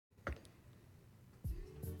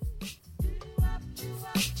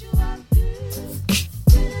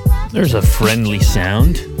There's a friendly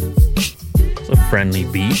sound. It's a friendly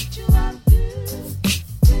beat.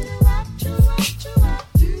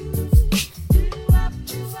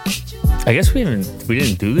 I guess we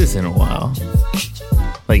didn't do this in a while.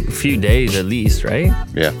 Like a few days at least, right?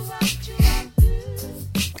 Yeah.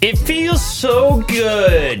 It feels so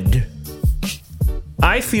good.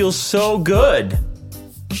 I feel so good.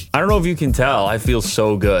 I don't know if you can tell. I feel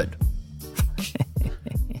so good.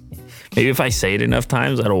 Maybe if I say it enough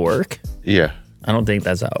times, that'll work. Yeah. I don't think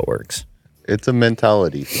that's how it works. It's a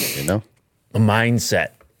mentality thing, you know? A mindset.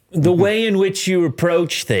 The way in which you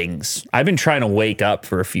approach things. I've been trying to wake up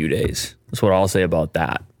for a few days. That's what I'll say about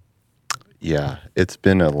that. Yeah. It's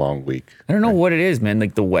been a long week. I don't know what it is, man.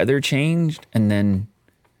 Like the weather changed and then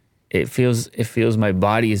it feels my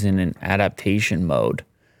body is in an adaptation mode.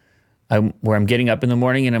 Where I'm getting up in the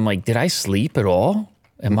morning and I'm like, did I sleep at all?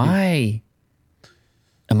 Am I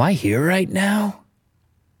here right now?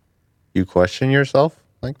 You question yourself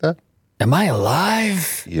like that? Am I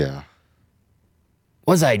alive? Yeah.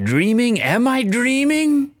 Was I dreaming? Am I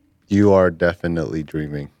dreaming? You are definitely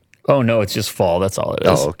dreaming. Oh, no, it's just fall. That's all it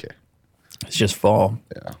is. Oh, okay. It's just fall.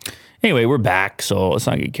 Yeah. Anyway, we're back, so let's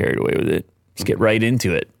not get carried away with it. Let's get right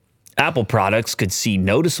into it. Apple products could see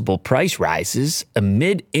noticeable price rises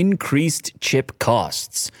amid increased chip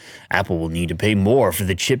costs. Apple will need to pay more for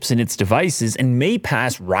the chips in its devices and may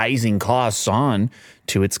pass rising costs on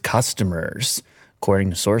to its customers, according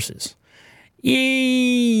to sources.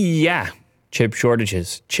 Yeah, chip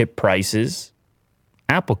shortages, chip prices.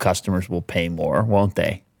 Apple customers will pay more, won't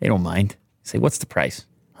they? They don't mind. Say, what's the price?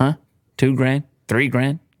 Huh? $2,000?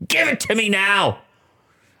 $3,000? Give it to me now!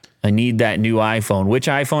 I need that new iPhone. Which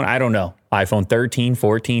iPhone? I don't know. iPhone 13,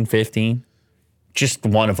 14, 15. Just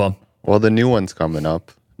one of them. Well, the new one's coming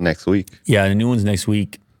up next week. Yeah, the new one's next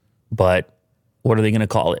week. But what are they going to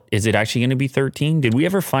call it? Is it actually going to be 13? Did we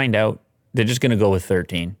ever find out? They're just going to go with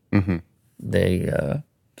 13. Mm-hmm.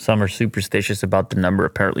 Some are superstitious about the number.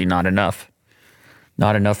 Apparently not enough.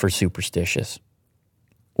 Not enough for superstitious.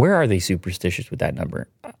 Where are they superstitious with that number?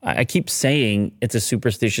 I keep saying it's a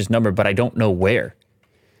superstitious number, but I don't know where.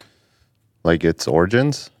 Like its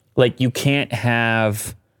origins? Like you can't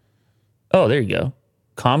have, oh, there you go.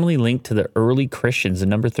 Commonly linked to the early Christians, the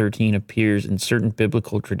number 13 appears in certain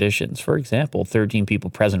biblical traditions. For example, 13 people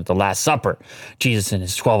present at the Last Supper. Jesus and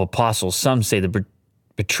his 12 apostles. Some say the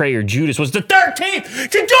betrayer Judas was the 13th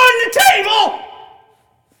to join the table.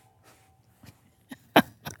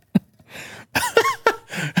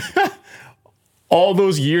 All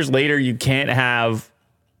those years later, you can't have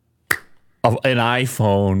an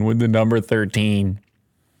iPhone with the number 13.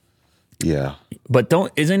 Yeah. But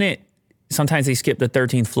isn't it, sometimes they skip the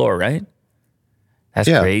 13th floor, right? That's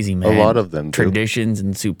crazy, man. A lot of them do. Traditions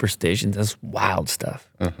and superstitions, that's wild stuff.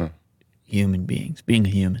 Human beings, being a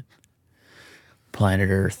human. Planet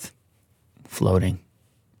Earth, floating.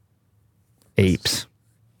 Apes.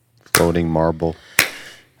 Floating marble.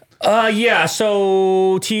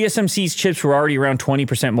 So TSMC's chips were already around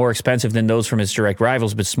 20% more expensive than those from its direct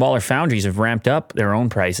rivals, but smaller foundries have ramped up their own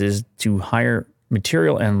prices to higher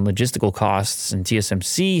material and logistical costs, and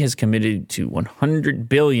TSMC has committed to $100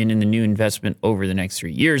 billion in the new investment over the next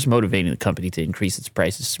 3 years, motivating the company to increase its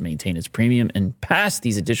prices to maintain its premium and pass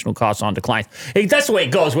these additional costs on to clients. Hey, that's the way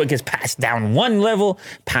it goes. When it gets passed down one level,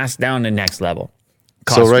 passed down the next level.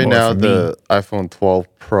 So right now, the iPhone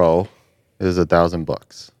 12 Pro is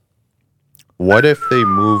 $1,000. What if they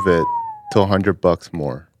move it to $100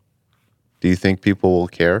 more? Do you think people will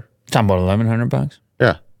care? Talking about $1,100?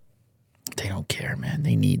 Yeah. They don't care, man.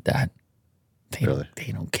 They need that. They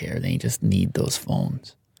don't care. They just need those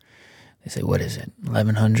phones. They say, what is it?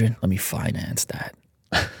 $1,100? Let me finance that.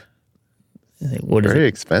 Say, what is Very it?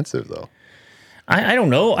 expensive, though. I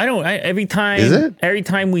don't know. Every time. Is it? Every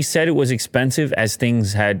time we said it was expensive as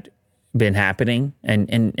things had been happening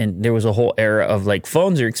and there was a whole era of like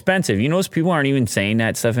phones are expensive. You notice people aren't even saying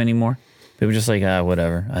that stuff anymore. People are just like,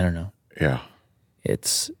 whatever. I don't know. Yeah.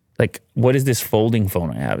 It's like, what is this folding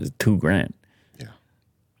phone I have? It's $2,000. Yeah.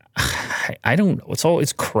 I don't know.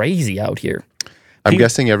 It's crazy out here. I'm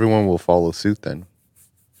guessing everyone will follow suit then.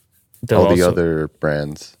 All the other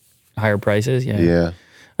brands. Higher prices? Yeah. Yeah.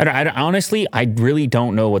 Honestly, I really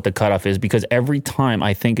don't know what the cutoff is because every time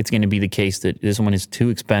I think it's going to be the case that this one is too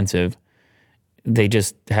expensive, they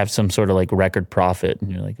just have some sort of like record profit.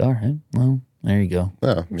 And you're like, all right, well, there you go.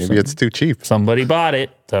 Oh, maybe it's too cheap. Somebody bought it.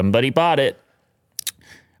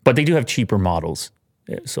 But they do have cheaper models.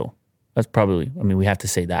 Yeah, so that's probably, we have to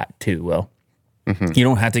say that too. Well, you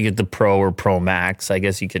don't have to get the Pro or Pro Max. I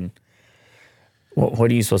guess you can. What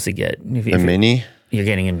are you supposed to get? The Mini? You're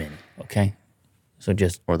getting a Mini, okay? So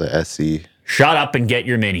just... Or the SE. Shut up and get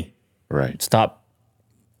your Mini. Right. Stop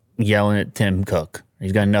yelling at Tim Cook.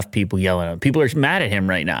 He's got enough people yelling at him. People are mad at him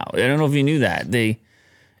right now. I don't know if you knew that. They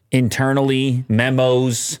internally,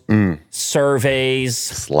 memos, surveys,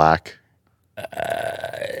 Slack,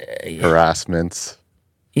 harassments.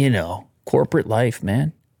 You know, corporate life,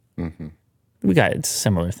 man. Mm-hmm. We got a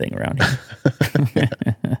similar thing around here.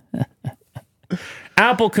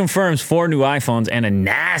 Apple confirms 4 new iPhones and a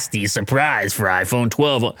nasty surprise for iPhone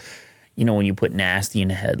 12. You know when you put nasty in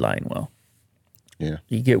a headline, well, yeah,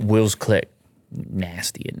 you get Will's click.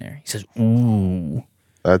 Nasty in there. He says, ooh.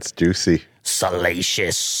 That's juicy.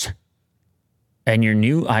 Salacious. And your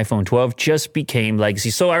new iPhone 12 just became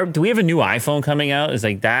legacy. So do we have a new iPhone coming out? Is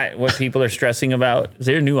like that what people are stressing about? Is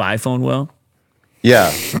there a new iPhone, Will? Yeah.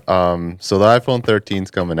 So the iPhone 13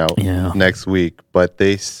 is coming out next week, but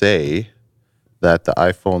they say that the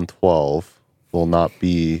iPhone 12 will not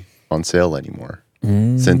be on sale anymore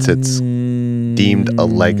since it's deemed a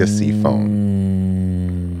legacy phone.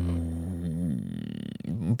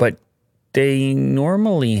 But they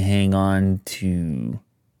normally hang on to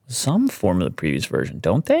some form of the previous version,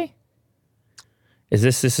 don't they? Is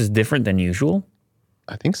this is different than usual?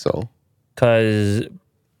 I think so. Because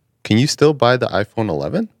can you still buy the iPhone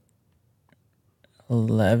 11?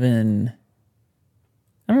 11.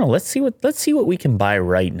 I don't know. Let's see what we can buy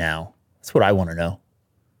right now. That's what I want to know.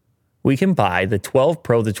 We can buy the 12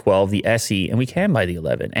 Pro, the 12, the SE, and we can buy the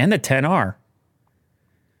 11 and the 10R.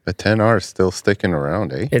 The 10R is still sticking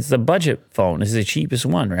around, eh? It's the budget phone. This is the cheapest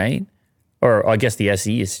one, right? Or I guess the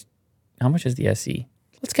SE is... How much is the SE?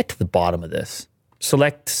 Let's get to the bottom of this.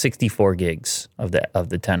 Select 64 gigs of the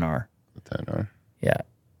 10R. The 10R. Yeah.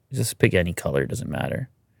 Just pick any color. It doesn't matter.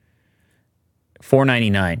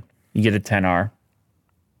 $499. You get a 10R.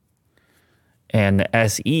 And the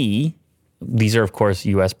SE, these are, of course,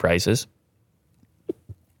 U.S. prices.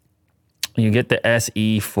 You get the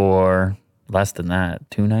SE for... less than that,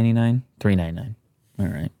 $299, $399. All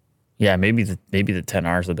right, yeah, maybe the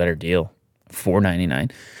 10R is a better deal,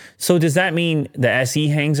 $499. So does that mean the SE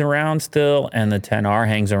hangs around still and the 10R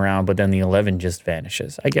hangs around, but then the 11 just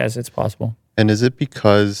vanishes? I guess it's possible. And is it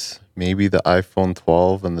because maybe the iPhone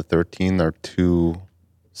 12 and the 13 are too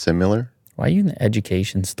similar? Why are you in the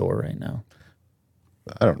education store right now?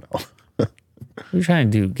 I don't know. What are you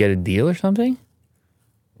trying to do? Get a deal or something?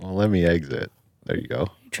 Well, let me exit. There you go. What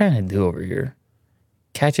are you trying to do over here?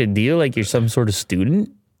 Catch a deal like you're some sort of student?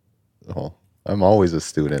 Oh, I'm always a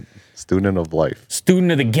student of life.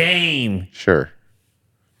 Student of the game. Sure.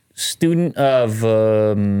 Student of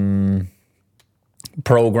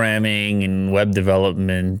programming and web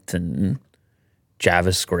development and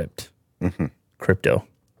JavaScript. Mm-hmm. Crypto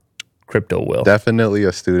Will. Definitely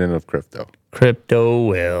a student of crypto. Crypto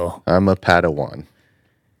Will. I'm a Padawan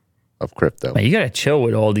of crypto. Man, you gotta chill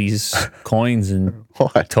with all these coins and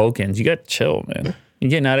tokens. You gotta chill, man. You're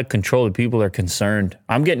getting out of control. The people are concerned.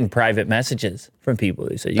 I'm getting private messages from people.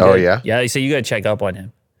 They say, yeah? Yeah, they say you gotta check up on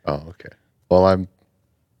him. Oh, okay. Well,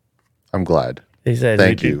 I'm glad. They said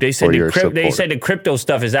Thank you for your support. They said the crypto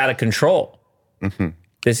stuff is out of control. Mm-hmm.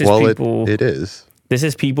 This is people. It is. This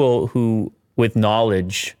is people who, with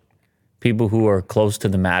knowledge, people who are close to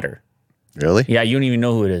the matter. Really? Yeah, you don't even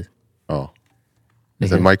know who it is. Oh.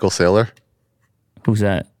 Is it Michael Saylor? Who's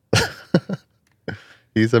that?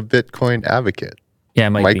 He's a Bitcoin advocate. Yeah, it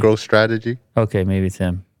might MicroStrategy. Okay, maybe it's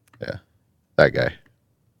him. Yeah, that guy.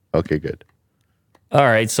 Okay, good. All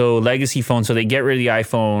right, so legacy phone. So they get rid of the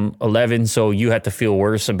iPhone 11, so you have to feel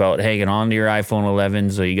worse about hanging on to your iPhone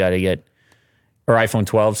 11, so you got to get... Or iPhone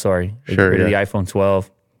 12, sorry. They get rid of the iPhone 12.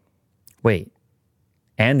 Wait.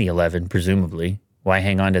 And the 11, presumably. Why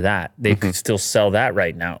hang on to that? They could still sell that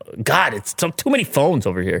right now. God, it's too many phones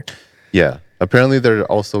over here. Yeah. Apparently, they're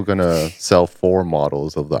also going to sell 4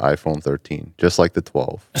 models of the iPhone 13, just like the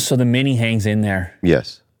 12. So the mini hangs in there.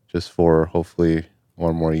 Yes. Just for hopefully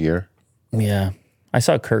one more year. Yeah. I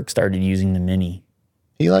saw Kirk started using the mini.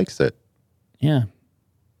 He likes it. Yeah.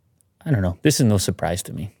 I don't know. This is no surprise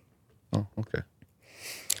to me. Oh, okay.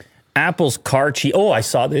 Apple's car chief. Oh, I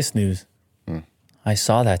saw this news. I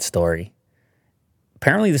saw that story.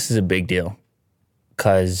 Apparently, this is a big deal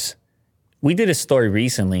because we did a story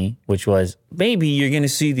recently, which was maybe you're going to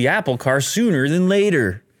see the Apple car sooner than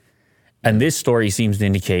later. And this story seems to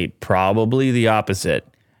indicate probably the opposite.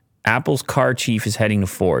 Apple's car chief is heading to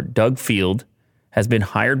Ford. Doug Field has been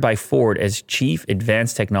hired by Ford as Chief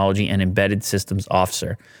Advanced Technology and Embedded Systems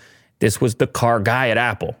Officer. This was the car guy at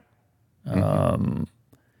Apple.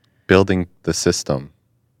 Building the system.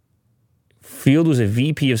 Field was a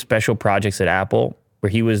VP of Special Projects at Apple, where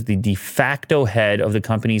he was the de facto head of the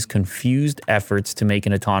company's confused efforts to make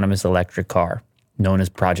an autonomous electric car, known as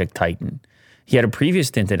Project Titan. He had a previous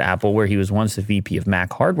stint at Apple where he was once the VP of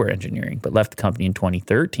Mac hardware engineering, but left the company in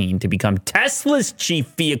 2013 to become Tesla's chief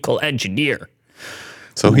vehicle engineer.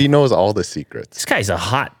 So he knows all the secrets. This guy's a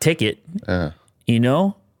hot ticket. Yeah. You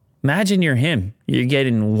know? Imagine you're him. You're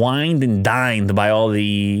getting wined and dined by all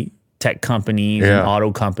the tech companies and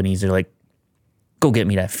auto companies. They're like, go get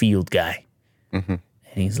me that field guy. Mm-hmm. And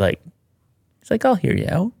he's like, I'll hear you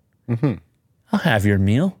out. Mm-hmm. I'll have your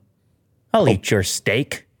meal. I'll eat your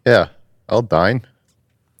steak. Yeah, I'll dine.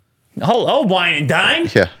 I'll wine and dine?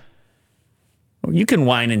 Yeah. You can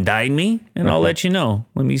wine and dine me, and I'll let you know.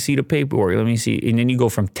 Let me see the paperwork. Let me see. And then you go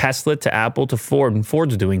from Tesla to Apple to Ford, and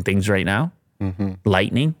Ford's doing things right now. Mm-hmm.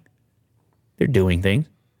 Lightning. They're doing things.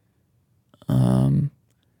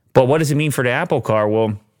 But what does it mean for the Apple car?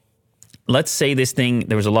 Well, let's say this thing,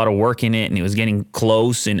 there was a lot of work in it and it was getting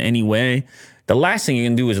close in any way. The last thing you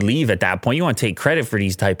can do is leave at that point. You want to take credit for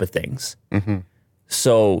these type of things. Mm-hmm.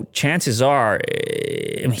 So chances are,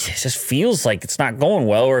 I mean, it just feels like it's not going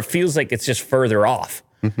well, or it feels like it's just further off.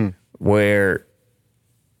 Mm-hmm. Where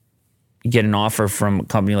you get an offer from a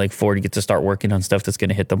company like Ford, you get to start working on stuff that's going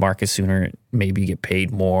to hit the market sooner. Maybe you get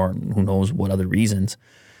paid more, who knows what other reasons.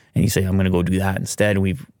 And you say, I'm going to go do that instead.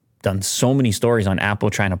 We've done so many stories on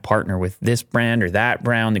Apple trying to partner with this brand or that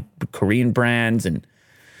brand, the Korean brands. And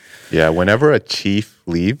yeah, whenever a chief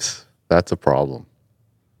leaves, that's a problem.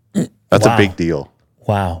 That's a big deal.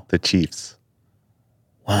 Wow. The chiefs.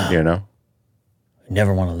 Wow. You know? You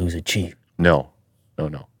never want to lose a chief. No.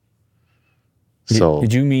 So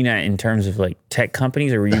did you mean that in terms of like tech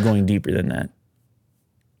companies, or were you going deeper than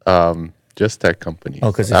that? Just tech companies.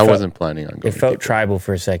 Oh, because I wasn't planning on going. It felt tribal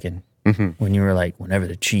for a second when you were like, whenever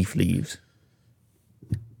the chief leaves.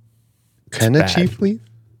 Can a chief leave?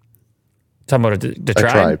 Talking about the tribe?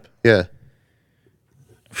 A tribe, yeah.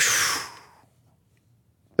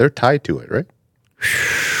 They're tied to it, right?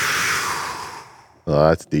 Oh,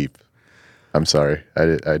 that's deep. I'm sorry. I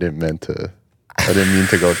didn't mean to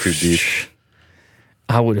go too deep.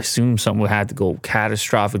 I would assume something would have to go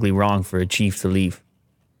catastrophically wrong for a chief to leave.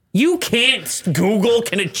 You can't Google,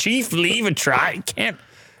 can a chief leave a tribe? Can't.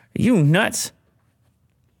 Are you nuts?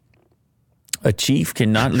 A chief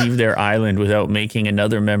cannot leave their island without making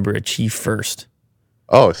another member a chief first.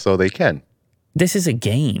 Oh, so they can. This is a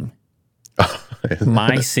game.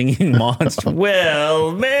 My Singing Monster.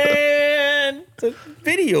 Well, man, it's a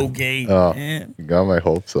video game. Oh, man. You got my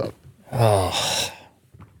hopes up. Oh,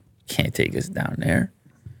 can't take us down there.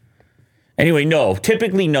 Anyway, no.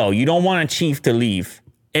 Typically, no. You don't want a chief to leave.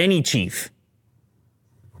 Any chief.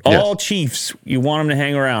 All chiefs, you want them to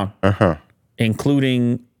hang around. Uh-huh.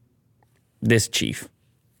 Including this chief.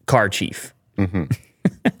 Car chief. Mm-hmm.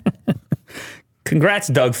 Congrats,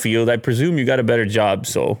 Doug Field. I presume you got a better job,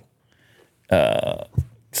 so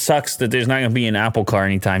sucks that there's not going to be an Apple car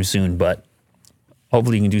anytime soon, but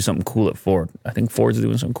hopefully you can do something cool at Ford. I think Ford's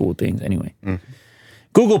doing some cool things anyway. Mm-hmm.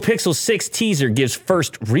 Google Pixel 6 teaser gives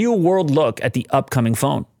first real-world look at the upcoming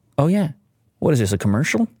phone. Oh, yeah. What is this, a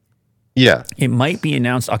commercial? Yeah. It might be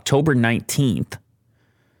announced October 19th.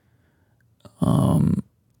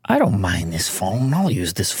 I don't mind this phone. I'll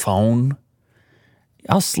use this phone.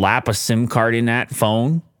 I'll slap a SIM card in that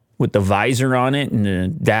phone with the visor on it and the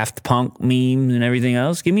Daft Punk meme and everything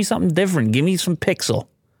else. Give me something different. Give me some Pixel.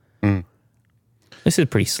 Mm. This is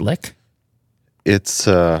pretty slick. It's,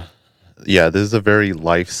 this is a very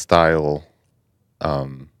lifestyle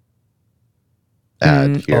ad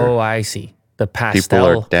here. Oh, I see. The pastel.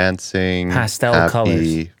 People are dancing. Pastel happy,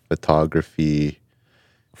 colors. Photography.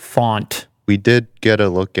 Font. We did get a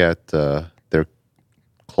look at their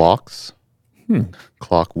clocks.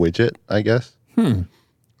 Clock widget, I guess.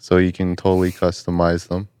 So you can totally customize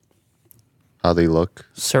them, how they look.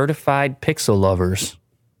 Certified Pixel lovers.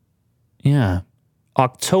 Yeah.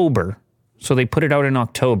 October. So they put it out in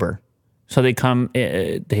October. So they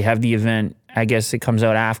have the event. I guess it comes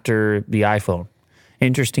out after the iPhone.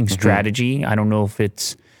 Interesting strategy. I don't know if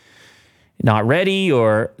it's not ready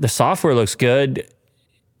or the software looks good.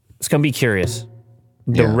 It's going to be curious.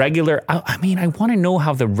 The regular, I want to know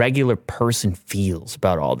how the regular person feels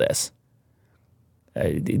about all this.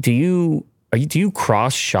 Do you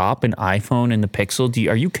cross shop an iPhone and the Pixel?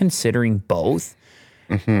 Are you considering both?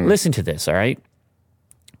 Mm-hmm. Listen to this, all right?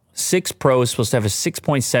 6 Pro is supposed to have a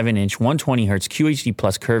 6.7-inch, 120 hertz QHD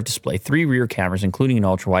plus curved display, 3 rear cameras, including an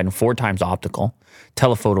ultra-wide and 4 times optical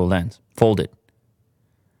telephoto lens, folded.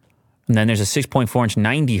 And then there's a 6.4-inch,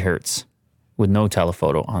 90 hertz with no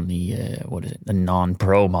telephoto on the, the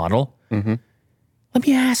non-Pro model. Mm-hmm. Let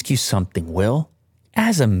me ask you something, Will.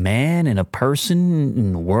 As a man and a person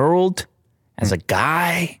in the world, as a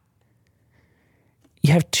guy,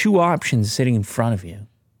 you have 2 options sitting in front of you.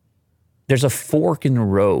 there's a fork in the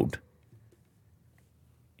road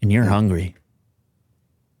and you're hungry.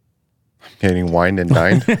 Getting wined and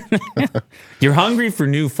dined. You're hungry for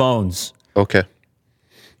new phones. Okay.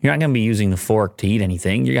 You're not going to be using the fork to eat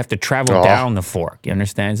anything. You have to travel down the fork. You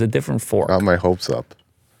understand? It's a different fork. Got my hopes up.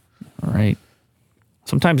 All right.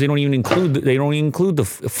 Sometimes they don't even include the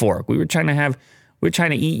fork. We were trying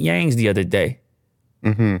to eat Yangs the other day.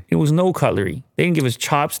 Mm-hmm. It was no cutlery. They didn't give us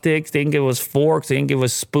chopsticks. They didn't give us forks. They didn't give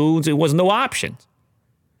us spoons. It was no options.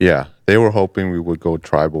 Yeah, they were hoping we would go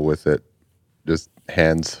tribal with it, just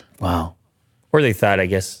hands. Wow. Or they thought, I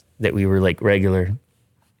guess, that we were like regular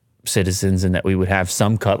citizens and that we would have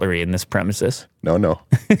some cutlery in this premises. No.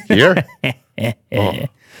 Here? The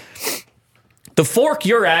fork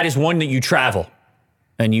you're at is one that you travel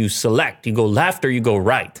and you select. You go left or you go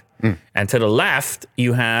right. And to the left,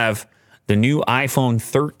 you have the new iPhone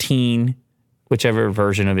 13, whichever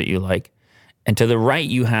version of it you like. And to the right,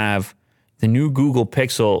 you have the new Google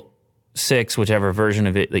Pixel 6, whichever version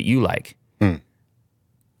of it that you like.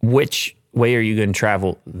 Which way are you going to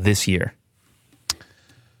travel this year?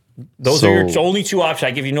 Those are your only two options.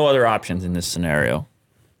 I give you no other options in this scenario.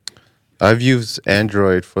 I've used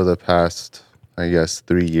Android for the past, I guess,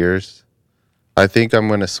 3 years. I think I'm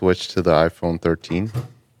going to switch to the iPhone 13.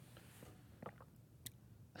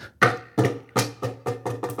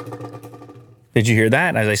 Did you hear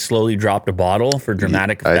that? As I slowly dropped a bottle for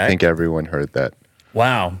dramatic effect. I think everyone heard that.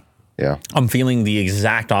 Wow. Yeah. I'm feeling the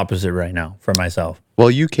exact opposite right now for myself. Well,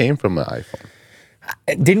 you came from an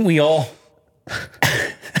iPhone. Didn't we all?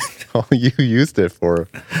 Oh, you used it for,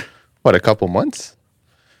 what, a couple months?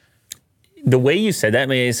 The way you said that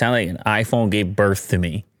made it sound like an iPhone gave birth to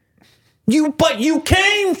me. But you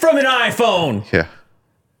came from an iPhone. Yeah.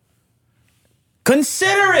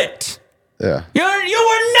 Consider it. Yeah. You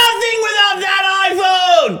were nothing without that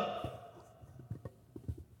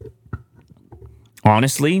iPhone.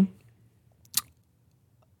 Honestly,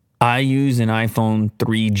 I use an iPhone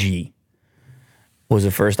 3G. Was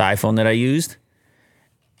the first iPhone that I used.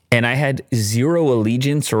 And I had zero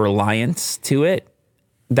allegiance or reliance to it.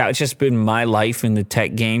 That's just been my life in the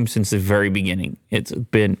tech game since the very beginning. It's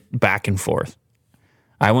been back and forth.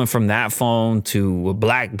 I went from that phone to a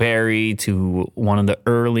BlackBerry to one of the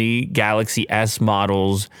early Galaxy S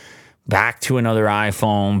models, back to another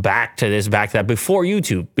iPhone, back to this, back to that, before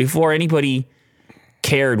YouTube, before anybody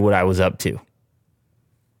cared what I was up to.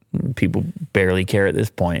 People barely care at this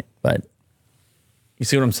point, but you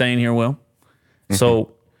see what I'm saying here, Will? Mm-hmm.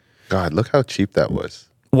 So, God, look how cheap that was.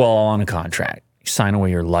 Well, on a contract. You sign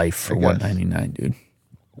away your life for $199, dude.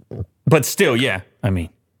 But still, yeah, I mean,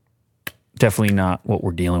 definitely not what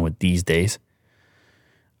we're dealing with these days.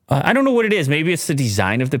 I don't know what it is. Maybe it's the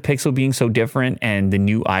design of the Pixel being so different and the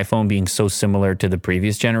new iPhone being so similar to the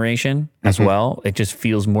previous generation as well. It just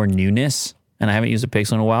feels more newness, and I haven't used a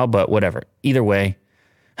Pixel in a while, but whatever. Either way,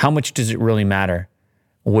 how much does it really matter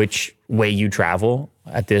which way you travel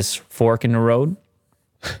at this fork in the road?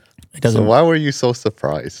 It doesn't. So why were you so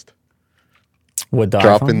surprised? What, the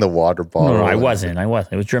dropping iPhone? the water bottle? No, I wasn't.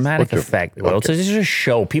 It was dramatic effect. Okay. Well, it's just a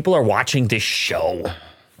show. People are watching this show.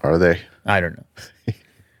 Are they? I don't know.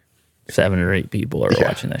 7 or 8 people are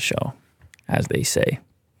watching that show, as they say.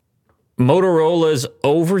 Motorola's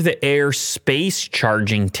over-the-air space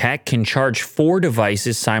charging tech can charge 4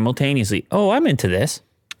 devices simultaneously. Oh, I'm into this.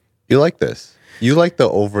 You like this? You like the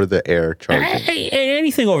over-the-air charging?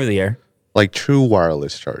 Anything over the air. Like true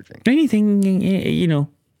wireless charging. Anything, you know.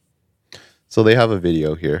 So they have a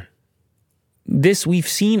video here. We've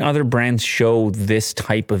seen other brands show this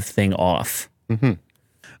type of thing off.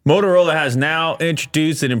 Motorola has now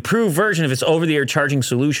introduced an improved version of its over-the-air charging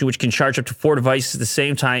solution, which can charge up to 4 devices at the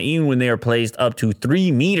same time, even when they are placed up to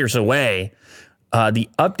 3 meters away. The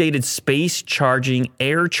updated space charging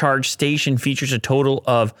air charge station features a total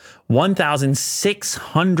of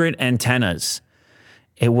 1,600 antennas.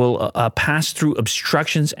 It will pass through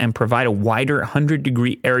obstructions and provide a wider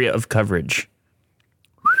 100-degree area of coverage.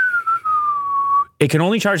 It can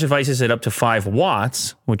only charge devices at up to 5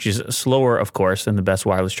 watts, which is slower, of course, than the best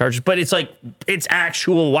wireless chargers. But it's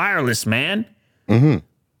actual wireless, man.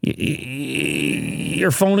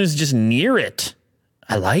 Your phone is just near it.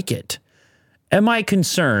 I like it. Am I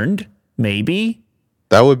concerned? Maybe.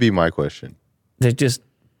 That would be my question. That just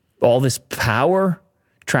all this power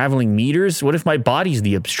traveling meters. What if my body's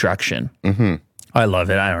the obstruction? I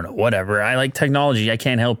love it. I don't know. Whatever. I like technology. I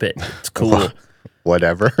can't help it. It's cool.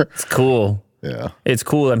 Whatever. It's cool. Yeah. It's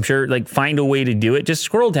cool. I'm sure, find a way to do it. Just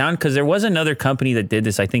scroll down, because there was another company that did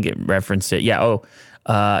this. I think it referenced it. Yeah.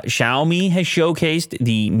 Xiaomi has showcased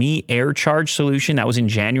the Mi Air Charge solution. That was in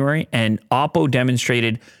January. And Oppo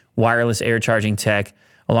demonstrated wireless air charging tech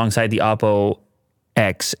alongside the Oppo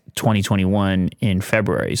X 2021 in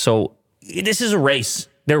February. So this is a race.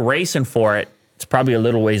 They're racing for it. It's probably a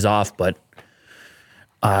little ways off, but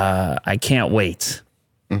I can't wait.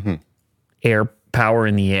 Air power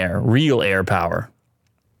in the air, real air power.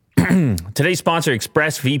 Today's sponsor,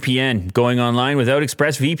 ExpressVPN. Going online without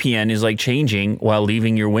ExpressVPN is like changing while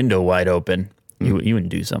leaving your window wide open. You wouldn't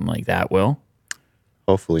do something like that, Will?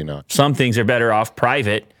 Hopefully not. Some things are better off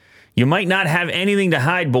private. You might not have anything to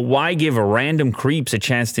hide, but why give random creeps a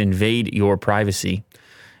chance to invade your privacy?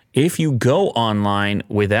 If you go online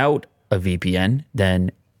without a VPN,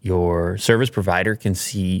 then your service provider can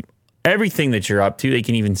see everything that you're up to. They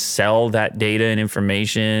can even sell that data and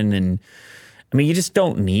information. And I mean, you just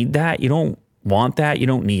don't need that. You don't want that. You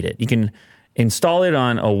don't need it. You can install it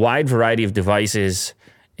on a wide variety of devices.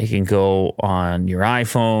 It can go on your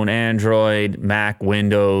iPhone, Android, Mac,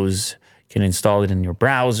 Windows. You can install it in your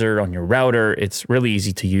browser, on your router. It's really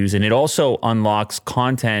easy to use. And it also unlocks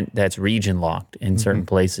content that's region locked in certain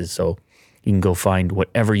places. So you can go find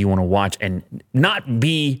whatever you want to watch and not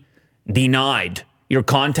be denied your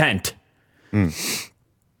content. You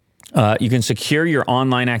can secure your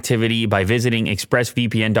online activity by visiting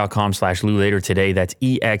expressvpn.com/LouLater today. That's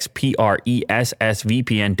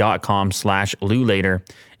expressvpn.com/LouLater.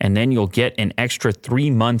 And then you'll get an extra 3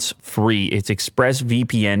 months free. It's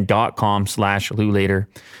expressvpn.com/LouLater.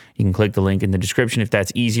 You can click the link in the description if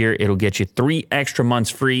that's easier. It'll get you 3 extra months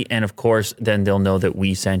free. And of course, then they'll know that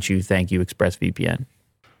we sent you. Thank you, ExpressVPN.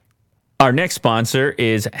 Our next sponsor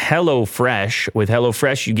is HelloFresh. With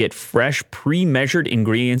HelloFresh, you get fresh, pre-measured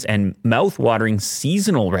ingredients and mouth-watering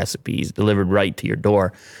seasonal recipes delivered right to your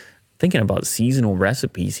door. Thinking about seasonal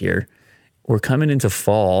recipes here. We're coming into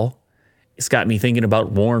fall. It's got me thinking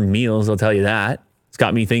about warm meals, I'll tell you that. It's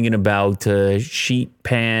got me thinking about sheet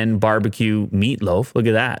pan barbecue meatloaf. Look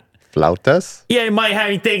at that. Flautas? Yeah, it might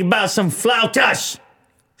have me think about some flautas.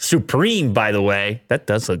 Supreme, by the way. That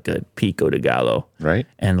does look good. Pico de Gallo. Right.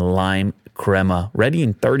 And lime crema. Ready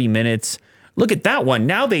in 30 minutes. Look at that one.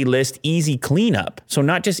 Now they list easy cleanup. So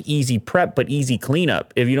not just easy prep, but easy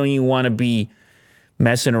cleanup. If you don't even want to be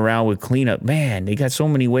messing around with cleanup. Man, they got so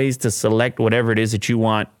many ways to select whatever it is that you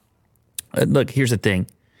want. Look, here's the thing.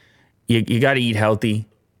 You got to eat healthy.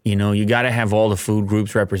 You know, you got to have all the food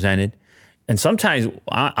groups represented. And sometimes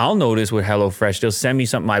I'll notice with HelloFresh, they'll send me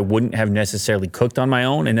something I wouldn't have necessarily cooked on my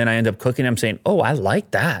own. And then I end up cooking. I'm saying, oh, I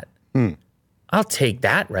like that. I'll take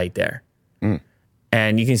that right there.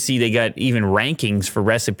 And you can see they got even rankings for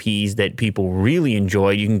recipes that people really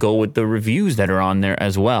enjoyed. You can go with the reviews that are on there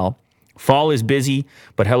as well. Fall is busy,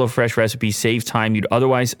 but HelloFresh recipes save time you'd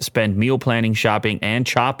otherwise spend meal planning, shopping, and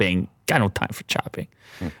chopping. Got no time for chopping.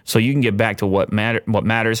 So you can get back to what matters.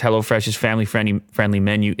 HelloFresh's family-friendly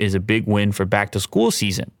menu is a big win for back-to-school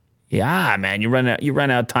season. Yeah, man, you run out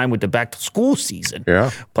of time with the back-to-school season.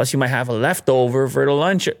 Yeah. Plus, you might have a leftover for the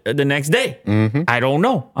lunch the next day. I don't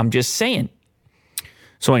know. I'm just saying.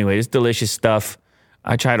 So anyway, it's delicious stuff.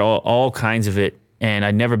 I tried all kinds of it, and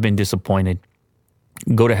I've never been disappointed.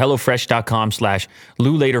 Go to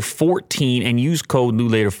HelloFresh.com/LouLater14 and use code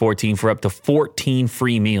LouLater14 for up to 14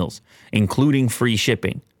 free meals, including free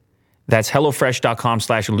shipping. That's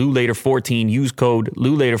HelloFresh.com/LouLater14. Use code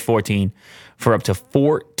LouLater14 for up to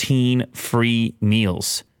 14 free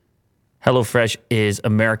meals. HelloFresh is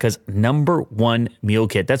America's #1 meal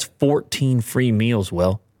kit. That's 14 free meals,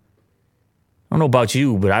 Will. I don't know about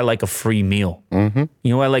you, but I like a free meal. You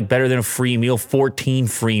know what I like better than a free meal? 14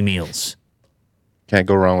 free meals. Can't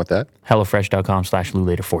go wrong with that.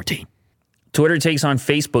 HelloFresh.com/LouLater14. Twitter takes on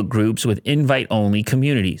Facebook groups with invite-only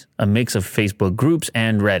communities, a mix of Facebook groups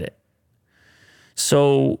and Reddit.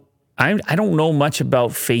 So I don't know much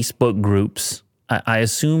about Facebook groups. I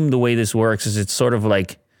assume the way this works is it's sort of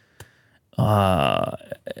like...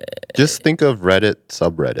 just think of Reddit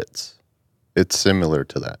subreddits. It's similar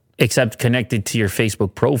to that. Except connected to your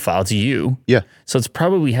Facebook profile, to you. Yeah. So it's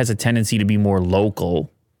probably has a tendency to be more local.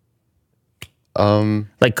 Would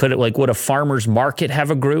a farmer's market have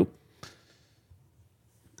a group?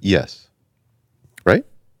 Yes. Right?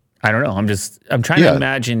 I don't know. I'm trying to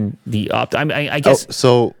imagine the I guess.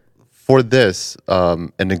 So for this,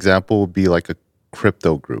 an example would be like a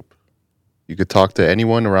crypto group. You could talk to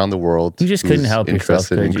anyone around the world. You just couldn't help yourself,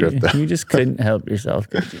 could you? Crypto. You just couldn't help yourself,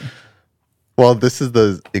 could you? Well, this is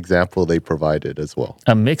the example they provided as well.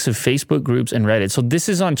 A mix of Facebook groups and Reddit. So this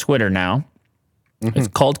is on Twitter now. It's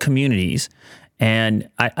called Communities. And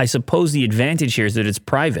I suppose the advantage here is that it's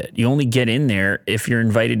private. You only get in there if you're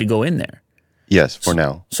invited to go in there. Yes, for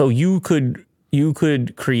now. So you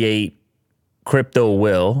could create Crypto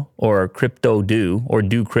Will or Crypto Do or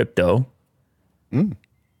Do Crypto.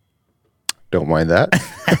 Don't mind that.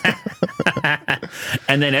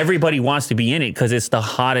 And then everybody wants to be in it because it's the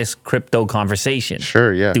hottest crypto conversation.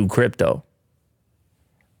 Sure, yeah. Do crypto.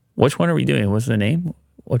 Which one are we doing? What's the name?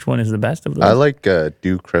 Which one is the best of those? I like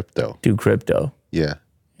Do Crypto. Do crypto. Yeah.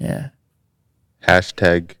 Yeah.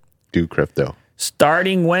 Hashtag Do Crypto.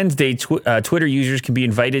 Starting Wednesday, Twitter users can be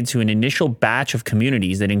invited to an initial batch of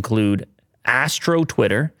communities that include Astro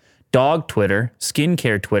Twitter, Dog Twitter,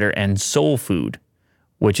 Skincare Twitter, and Soul Food,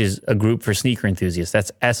 which is a group for sneaker enthusiasts.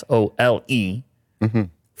 That's SOLE,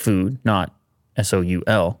 food, not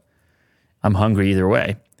SOUL. I'm hungry either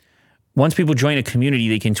way. Once people join a community,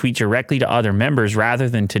 they can tweet directly to other members rather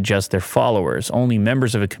than to just their followers. Only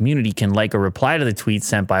members of a community can like or reply to the tweets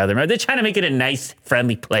sent by other members. They're trying to make it a nice,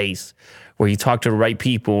 friendly place where you talk to the right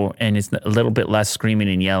people and it's a little bit less screaming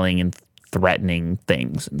and yelling and threatening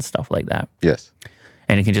things and stuff like that. Yes.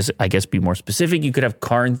 And it can just, I guess, be more specific. You could have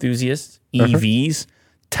car enthusiasts, EVs,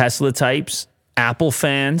 Tesla types, Apple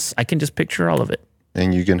fans. I can just picture all of it.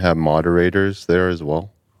 And you can have moderators there as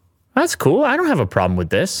well. That's cool. I don't have a problem with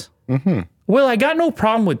this. Will, I got no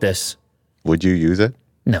problem with this. Would you use it?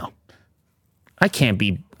 No. I can't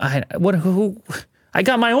be. I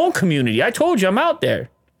got my own community. I told you I'm out there.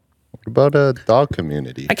 What about a dog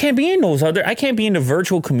community? I can't be in those other. I can't be in the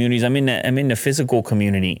virtual communities. I'm in the physical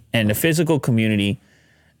community, and the physical community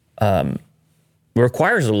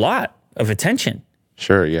requires a lot of attention.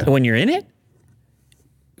 Sure, yeah. So when you're in it,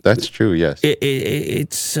 that's true. Yes,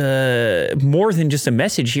 it's more than just a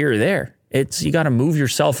message here or there. It's you got to move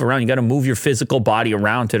yourself around. You got to move your physical body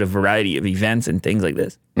around to the variety of events and things like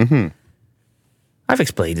this. I've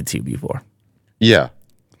explained it to you before. Yeah,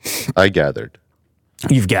 I gathered.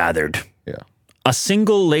 You've gathered. Yeah. A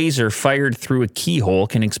single laser fired through a keyhole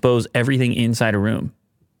can expose everything inside a room.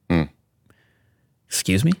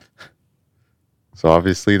 Excuse me? So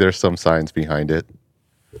obviously there's some science behind it.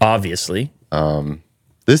 Obviously.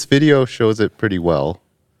 This video shows it pretty well.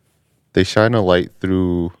 They shine a light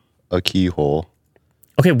through a keyhole.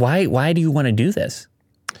 Okay, why do you want to do this?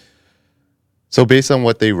 So based on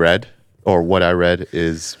what they read, or what I read,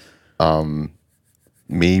 is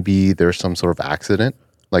maybe there's some sort of accident,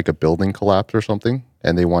 like a building collapse or something,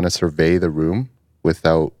 and they want to survey the room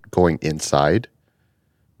without going inside.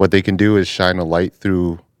 What they can do is shine a light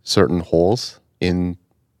through certain holes in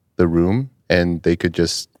the room, and they could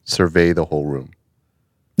just survey the whole room.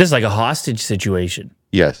 This is like a hostage situation.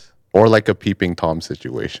 Yes, or like a peeping Tom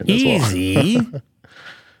situation as well. Easy.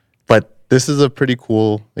 But this is a pretty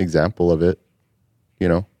cool example of it, you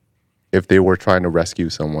know, if they were trying to rescue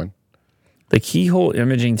someone. The keyhole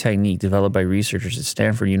imaging technique developed by researchers at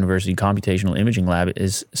Stanford University Computational Imaging Lab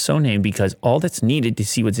is so named because all that's needed to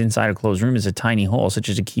see what's inside a closed room is a tiny hole, such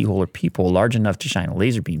as a keyhole or peephole, large enough to shine a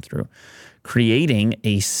laser beam through, creating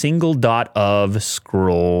a single dot of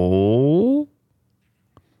scroll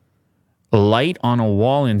light on a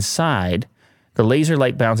wall inside. The laser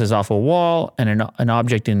light bounces off a wall and an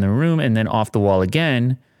object in the room and then off the wall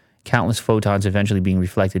again, countless photons eventually being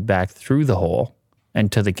reflected back through the hole and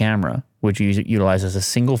to the camera, which utilizes a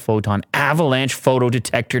single photon avalanche photo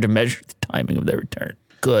detector to measure the timing of their return.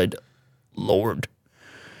 Good Lord.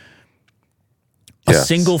 A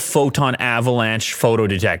single photon avalanche photo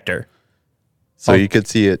detector. So you could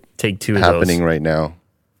see it take two happening right now.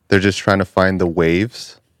 They're just trying to find the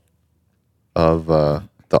waves of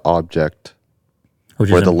the object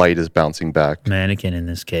where the light is bouncing back. Mannequin in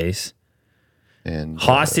this case. And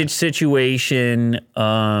hostage situation.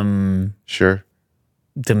 Sure.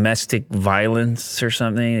 Domestic violence or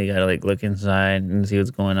something. They gotta like look inside and see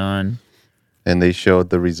what's going on. And they showed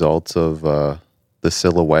the results of the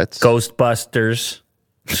silhouettes. Ghostbusters.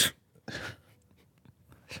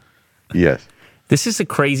 Yes. This is a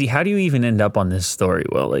crazy. How do you even end up on this story?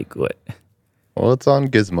 Well, like what? Well, it's on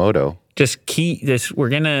Gizmodo. Just key this. We're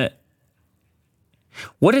gonna.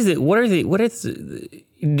 What is it? What is?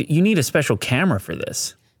 You need a special camera for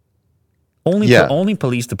this. Only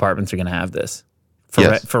police departments are gonna have this.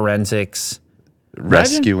 Forensics.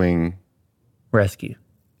 Rescue.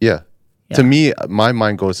 Yeah. To me, my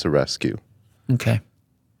mind goes to rescue. Okay.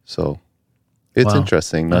 So it's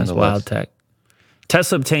interesting nonetheless. That's wild tech.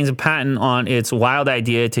 Tesla obtains a patent on its wild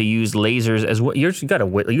idea to use lasers as well. You got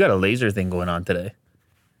a laser thing going on today.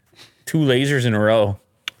 2 lasers in a row.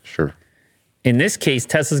 Sure. In this case,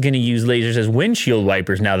 Tesla's going to use lasers as windshield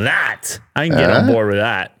wipers. Now that I can get on board with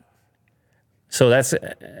that. So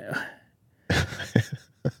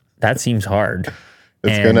that seems hard.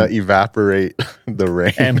 It's going to evaporate the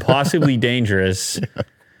rain. And possibly dangerous. Yeah.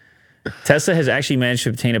 Tesla has actually managed to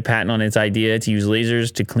obtain a patent on its idea to use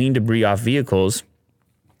lasers to clean debris off vehicles.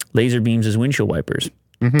 Laser beams as windshield wipers.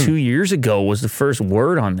 2 years ago was the first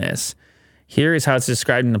word on this. Here is how it's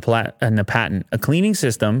described in the patent. A cleaning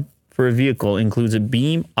system for a vehicle includes a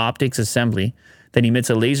beam optics assembly that emits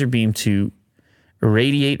a laser beam to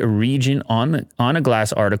irradiate a region on a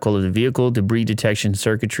glass article of the vehicle, debris detection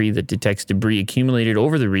circuitry that detects debris accumulated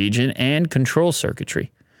over the region, and control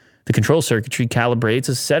circuitry. The control circuitry calibrates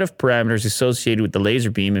a set of parameters associated with the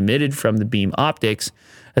laser beam emitted from the beam optics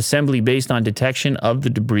assembly based on detection of the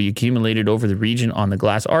debris accumulated over the region on the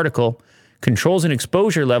glass article, controls an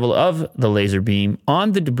exposure level of the laser beam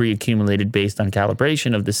on the debris accumulated based on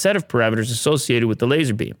calibration of the set of parameters associated with the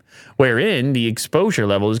laser beam, wherein the exposure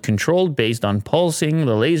level is controlled based on pulsing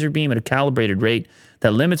the laser beam at a calibrated rate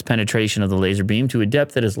that limits penetration of the laser beam to a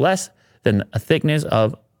depth that is less than a thickness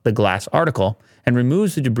of the glass article and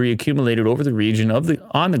removes the debris accumulated over the region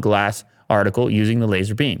on the glass article using the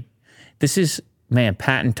laser beam. This is, man,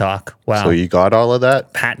 patent talk. Wow. So you got all of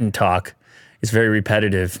that? Patent talk. It's very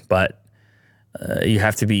repetitive, but you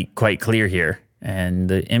have to be quite clear here. And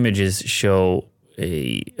the images show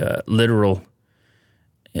a literal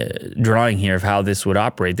drawing here of how this would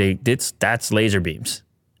operate. That's laser beams.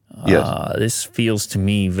 Yes. This feels to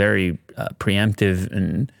me very preemptive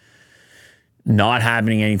and not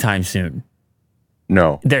happening anytime soon.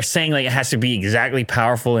 No. They're saying like it has to be exactly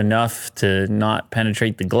powerful enough to not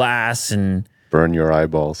penetrate the glass and burn your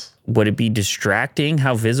eyeballs. Would it be distracting?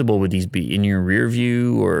 How visible would these be? In your rear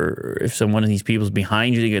view, or if one of these people's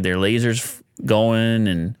behind you, they get their lasers going?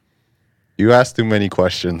 And you asked too many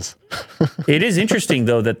questions. It is interesting,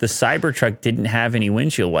 though, that the Cybertruck didn't have any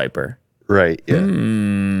windshield wiper. Right, yeah.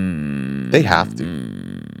 They have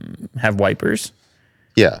to. Have wipers?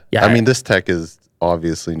 Yeah. I mean, this tech is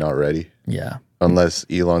obviously not ready. Yeah. Unless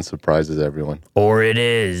Elon surprises everyone. Or it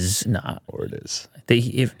is. Nah. Or it is.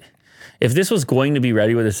 If this was going to be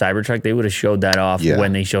ready with a Cybertruck, they would have showed that off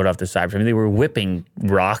when they showed off the Cybertruck. I mean, they were whipping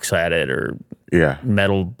rocks at it or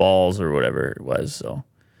metal balls or whatever it was. So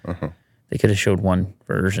they could have showed one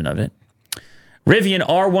version of it. Rivian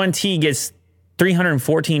R1T gets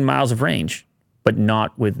 314 miles of range, but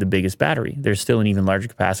not with the biggest battery. There's still an even larger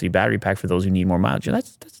capacity battery pack for those who need more mileage.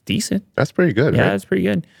 That's decent. That's pretty good, yeah, right? That's pretty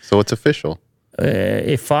good. So it's official.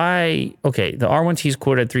 The R1T is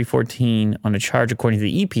quoted at 314 on a charge according to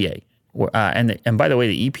the EPA. And by the way,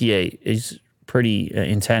 the EPA is pretty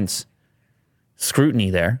intense scrutiny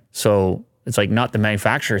there. So it's like not the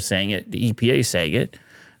manufacturer saying it, the EPA is saying it.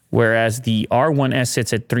 Whereas the R1S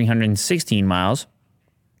sits at 316 miles.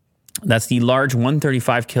 That's the large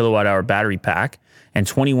 135 kilowatt hour battery pack and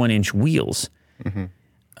 21-inch wheels.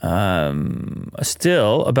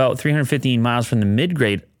 Still, about 315 miles from the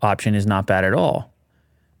mid-grade option is not bad at all.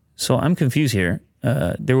 So I'm confused here.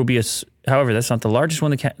 There will be however, that's not the largest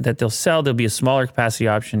one that they'll sell. There'll be a smaller capacity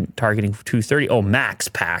option targeting 230. Oh, max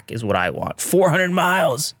pack is what I want. 400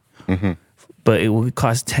 miles. But it will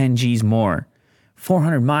cost 10 G's more.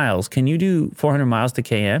 400 miles. Can you do 400 miles to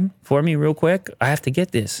KM for me real quick? I have to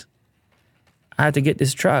get this. I have to get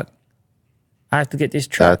this truck.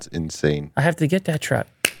 That's insane. I have to get that truck.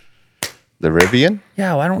 The Rivian?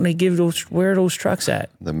 Yeah, why don't they where are those trucks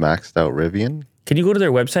at? The maxed out Rivian? Can you go to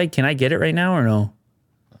their website? Can I get it right now or no?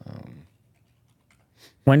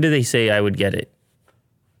 When do they say I would get it?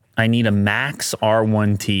 I need a max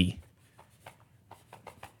R1T.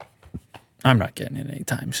 I'm not getting it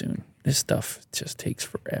anytime soon. This stuff just takes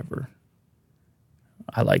forever.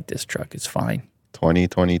 I like this truck. It's fine.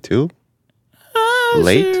 2022?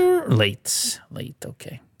 Late? Late.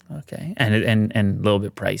 Okay. And a little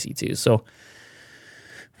bit pricey too. So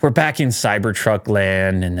we're back in Cybertruck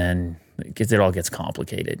land, and then it all gets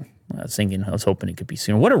complicated. I was hoping it could be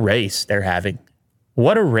sooner. What a race they're having.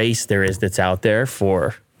 What a race there is that's out there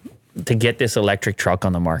to get this electric truck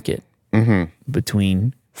on the market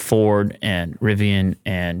between Ford and Rivian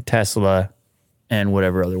and Tesla and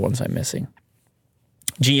whatever other ones I'm missing.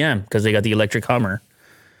 GM, because they got the electric Hummer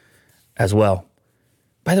as well.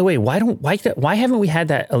 By the way, why haven't we had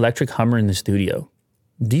that electric Hummer in the studio?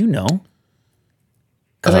 Do you know?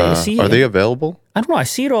 Because I see Are they available? I don't know. I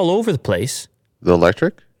see it all over the place. The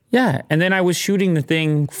electric? Yeah. And then I was shooting the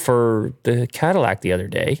thing for the Cadillac the other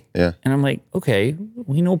day. Yeah. And I'm like, okay,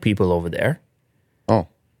 we know people over there. Oh.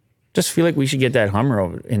 Just feel like we should get that Hummer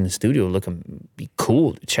over in the studio. Be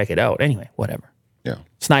cool to check it out. Anyway, whatever. Yeah.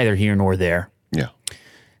 It's neither here nor there. Yeah.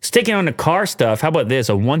 Sticking on the car stuff, how about this?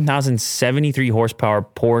 A 1,073 horsepower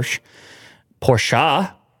Porsche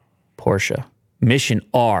Mission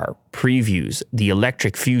R previews the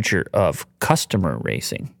electric future of customer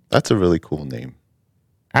racing. That's a really cool name.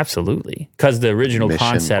 Absolutely, because the original Mission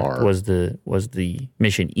concept R. was the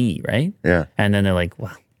Mission E, right? Yeah. And then they're like,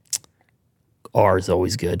 well, R is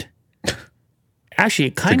always good. Actually,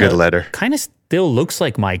 it a good letter. kind of still looks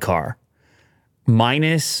like my car.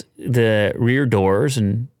 minus the rear doors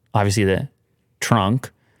and obviously the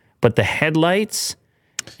trunk, but the headlights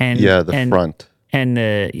and front and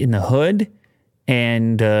in the hood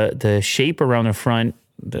and the shape around the front,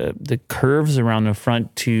 the curves around the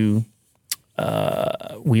front two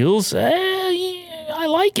wheels. I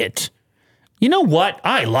like it. You know what?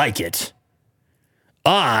 I like it.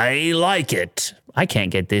 I like it. I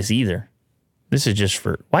can't get this either. This is just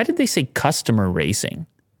for... Why did they say customer racing?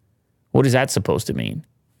 What is that supposed to mean?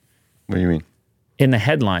 What do you mean? In the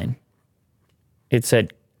headline, it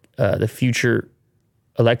said the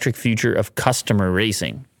electric future of customer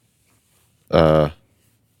racing. So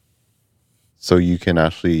you can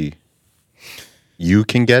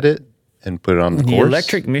get it and put it on the course? The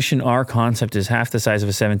electric Mission R concept is half the size of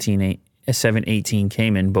a 718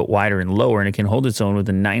 Cayman, but wider and lower, and it can hold its own with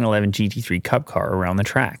the 911 GT3 Cup car around the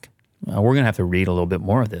track. We're going to have to read a little bit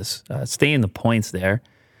more of this. Stay in the points there.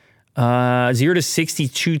 0 to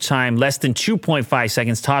 62 time, less than 2.5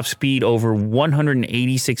 seconds, top speed over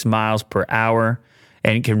 186 miles per hour,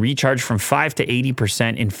 and it can recharge from 5 to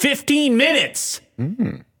 80% in 15 minutes.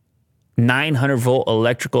 900-volt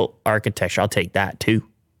electrical architecture. I'll take that, too.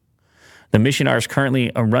 The Mission R is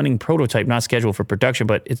currently a running prototype, not scheduled for production,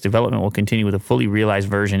 but its development will continue with a fully realized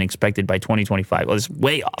version expected by 2025. Well, it's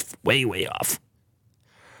way off. Way off.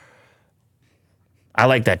 I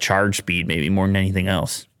like that charge speed maybe more than anything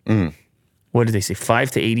else. What did they say?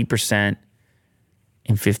 5 to 80%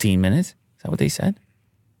 in 15 minutes? Is that what they said?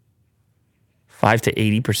 5 to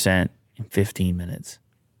 80% in 15 minutes.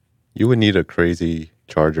 You would need a crazy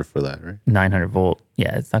charger for that, right? 900 volt.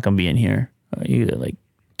 Yeah, it's not going to be in here. You like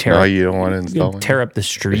you don't want to install it? Tear up the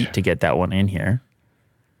street to get that one in here.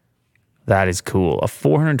 That is cool. A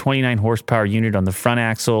 429 horsepower unit on the front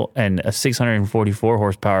axle and a 644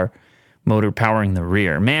 horsepower motor powering the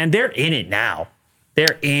rear. Man, they're in it now.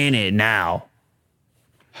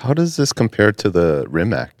 How does this compare to the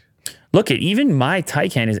Rimac? Look, even my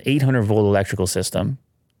Taycan is 800 volt electrical system.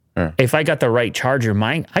 If I got the right charger,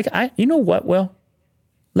 mine, you know what, Will?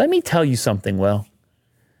 Let me tell you something, Will.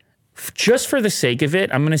 Just for the sake of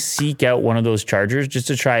it, I'm going to seek out one of those chargers just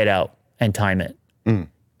to try it out and time it.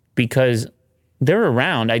 Because they're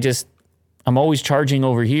around. I'm always charging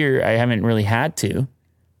over here. I haven't really had to.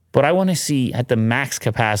 But I want to see at the max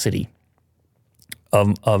capacity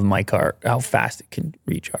of my car how fast it can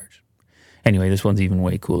recharge. Anyway, this one's even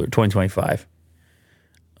way cooler. 2025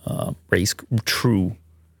 race true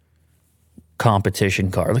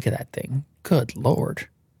competition car. Look at that thing. Good Lord.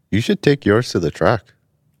 You should take yours to the track.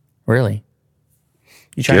 Really?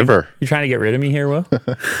 You trying to get rid of me here, Will?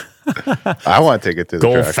 I want to take it to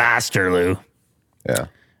the track. Go faster, Lou. Yeah.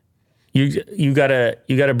 You gotta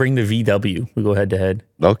bring the VW. We go head to head.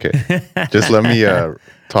 Okay. Just let me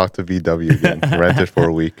talk to VW again. Rent it for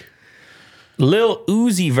a week. Lil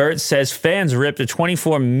Uzi Vert says fans ripped a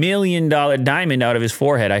 $24 million diamond out of his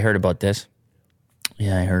forehead. I heard about this.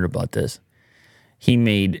 Yeah, I heard about this. He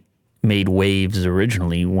made waves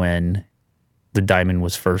originally when the diamond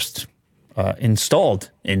was first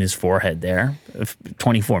installed in his forehead there. A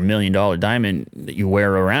 $24 million diamond that you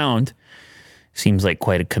wear around seems like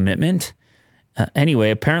quite a commitment.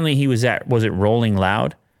 Anyway, apparently he was at Rolling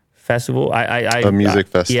Loud Festival? A music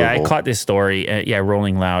festival. Yeah, I caught this story.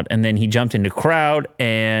 Rolling Loud. And then he jumped into crowd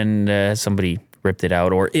and somebody ripped it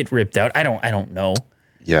out, or it ripped out. I don't know.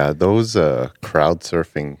 Yeah, those crowd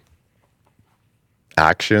surfing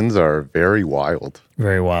actions are very wild.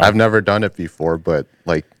 Very wild. I've never done it before, but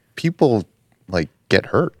like people like get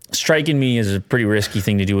hurt. Striking me as a pretty risky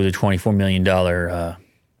thing to do with a $24 million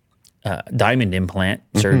diamond implant,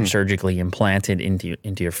 surgically implanted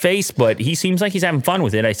into your face. But he seems like he's having fun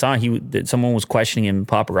with it. I saw that someone was questioning him,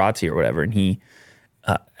 paparazzi or whatever, and he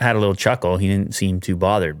had a little chuckle. He didn't seem too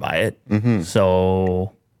bothered by it.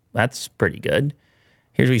 So that's pretty good.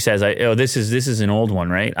 Here's what he says. This is an old one,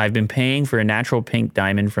 right? I've been paying for a natural pink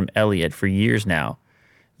diamond from Elliott for years now.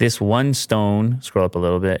 This one stone, scroll up a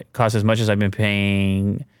little bit, costs as much as I've been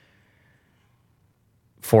paying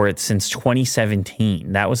for it since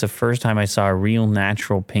 2017. That was the first time I saw a real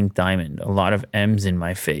natural pink diamond. A lot of M's in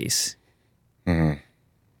my face. Well,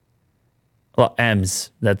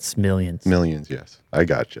 M's, that's millions. Millions, yes. I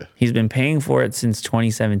gotcha. He's been paying for it since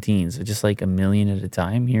 2017. So just like $1 million at a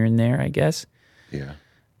time here and there, I guess. Yeah.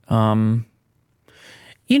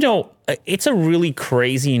 It's a really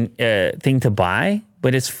crazy thing to buy.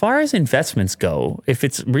 But as far as investments go, if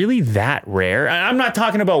it's really that rare, I'm not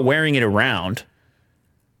talking about wearing it around.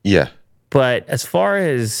 Yeah. But as far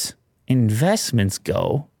as investments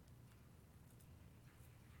go,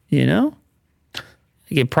 it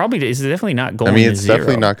probably is definitely not going to zero. It's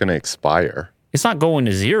definitely not going to expire. It's not going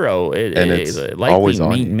to zero. It's likely always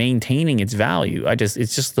on. Maintaining its value.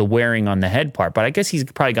 It's just the wearing on the head part. But I guess he's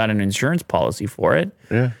probably got an insurance policy for it.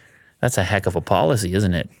 Yeah. That's a heck of a policy,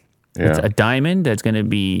 isn't it? Yeah. It's a diamond that's going to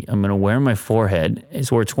be, I'm going to wear on my forehead. It's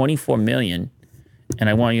worth $24 million, and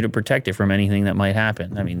I want you to protect it from anything that might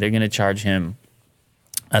happen. I mean, they're going to charge him.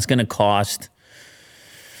 That's going to cost,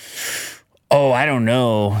 I don't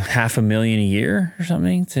know, $500,000 a year or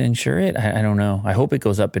something to insure it. I don't know. I hope it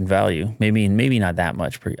goes up in value. Maybe not that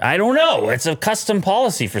much. I don't know. It's a custom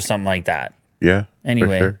policy for something like that. Yeah.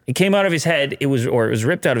 Anyway, for sure. It came out of his head. It was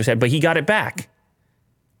ripped out of his head, but he got it back.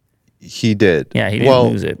 He did. Yeah, he didn't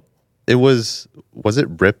lose it. It was it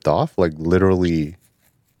ripped off, like literally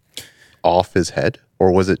off his head,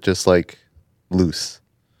 or was it just like loose?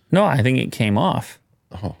 No, I think it came off.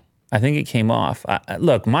 Oh. I think it came off.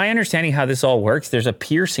 Look, my understanding how this all works, there's a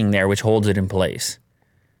piercing there which holds it in place.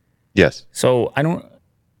 Yes. So I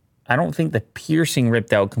don't think the piercing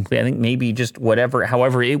ripped out completely. I think maybe just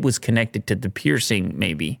however it was connected to the piercing,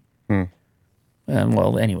 maybe.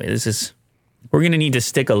 Well, anyway, we're going to need to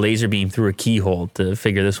stick a laser beam through a keyhole to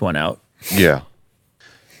figure this one out. Yeah.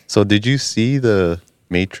 So did you see the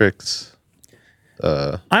Matrix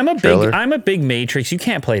I'm a big Matrix. You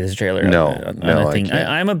can't play this trailer. No, I can't.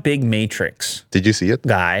 I'm a big Matrix. Did you see it?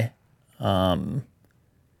 Guy.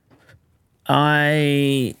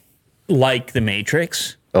 I like the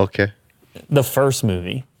Matrix. Okay. The first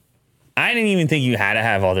movie. I didn't even think you had to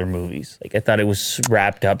have other movies. Like, I thought it was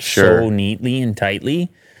wrapped up so neatly and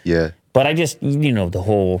tightly. Yeah. But I just, the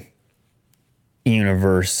whole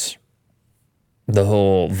universe, the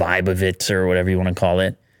whole vibe of it, or whatever you want to call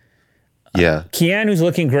it. Yeah. Keanu's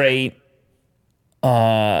looking great.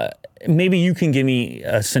 Maybe you can give me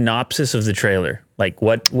a synopsis of the trailer. Like,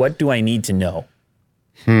 what do I need to know?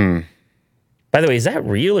 By the way, is that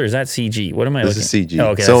real or is that CG? What am I looking at? This is CG. Oh,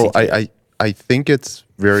 okay, so CG. I think it's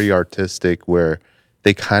very artistic where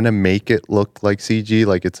they kind of make it look like CG,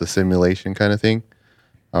 like it's a simulation kind of thing.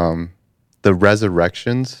 The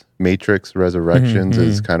Resurrections, Matrix Resurrections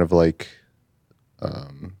is kind of like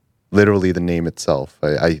literally the name itself.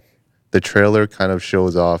 The trailer kind of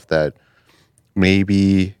shows off that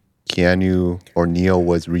maybe Keanu or Neo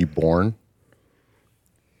was reborn.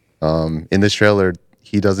 In this trailer,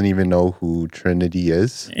 he doesn't even know who Trinity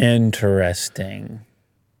is. Interesting.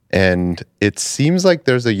 And it seems like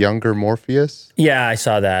there's a younger Morpheus. Yeah, I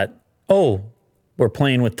saw that. Oh, we're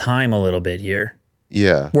playing with time a little bit here.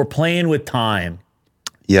 Yeah. We're playing with time.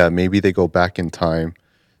 Yeah, maybe they go back in time.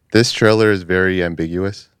 This trailer is very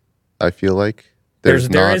ambiguous, I feel like. There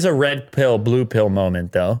is a red pill, blue pill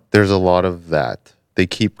moment, though. There's a lot of that. They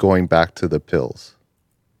keep going back to the pills.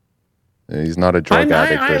 He's not a drug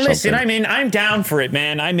addict or something. Listen, I'm down for it,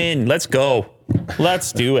 man. I'm in. Let's go.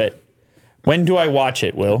 Let's do it. When do I watch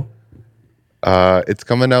it, Will? It's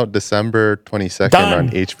coming out December 22nd on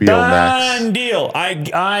HBO Max. Done deal.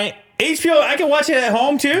 HBO, I can watch it at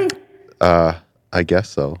home too? I guess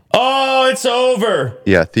so. Oh, it's over.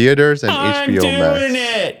 Yeah, theaters and I'm HBO Max. doing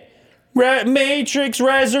it. Matrix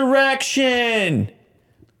Resurrection.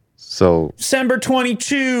 So December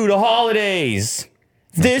 22, the holidays.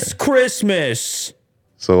 This Christmas.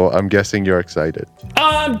 So I'm guessing you're excited.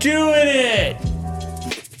 I'm doing it.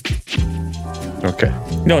 Okay.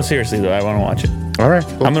 No, seriously though, I want to watch it. All right.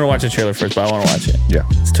 Cool. I'm gonna watch the trailer first, but I want to watch it. Yeah.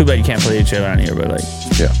 It's too bad you can't play the trailer on here, but like.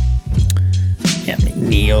 Yeah. Yeah, I mean,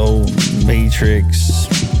 Neo, Matrix,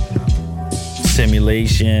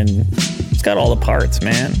 simulation. It's got all the parts,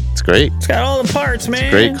 man. It's great. It's got all the parts,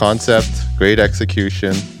 man. Great concept, great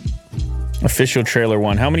execution. Official trailer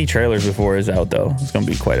 1. How many trailers before is out though? It's gonna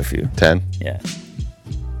be quite a few. 10. Yeah.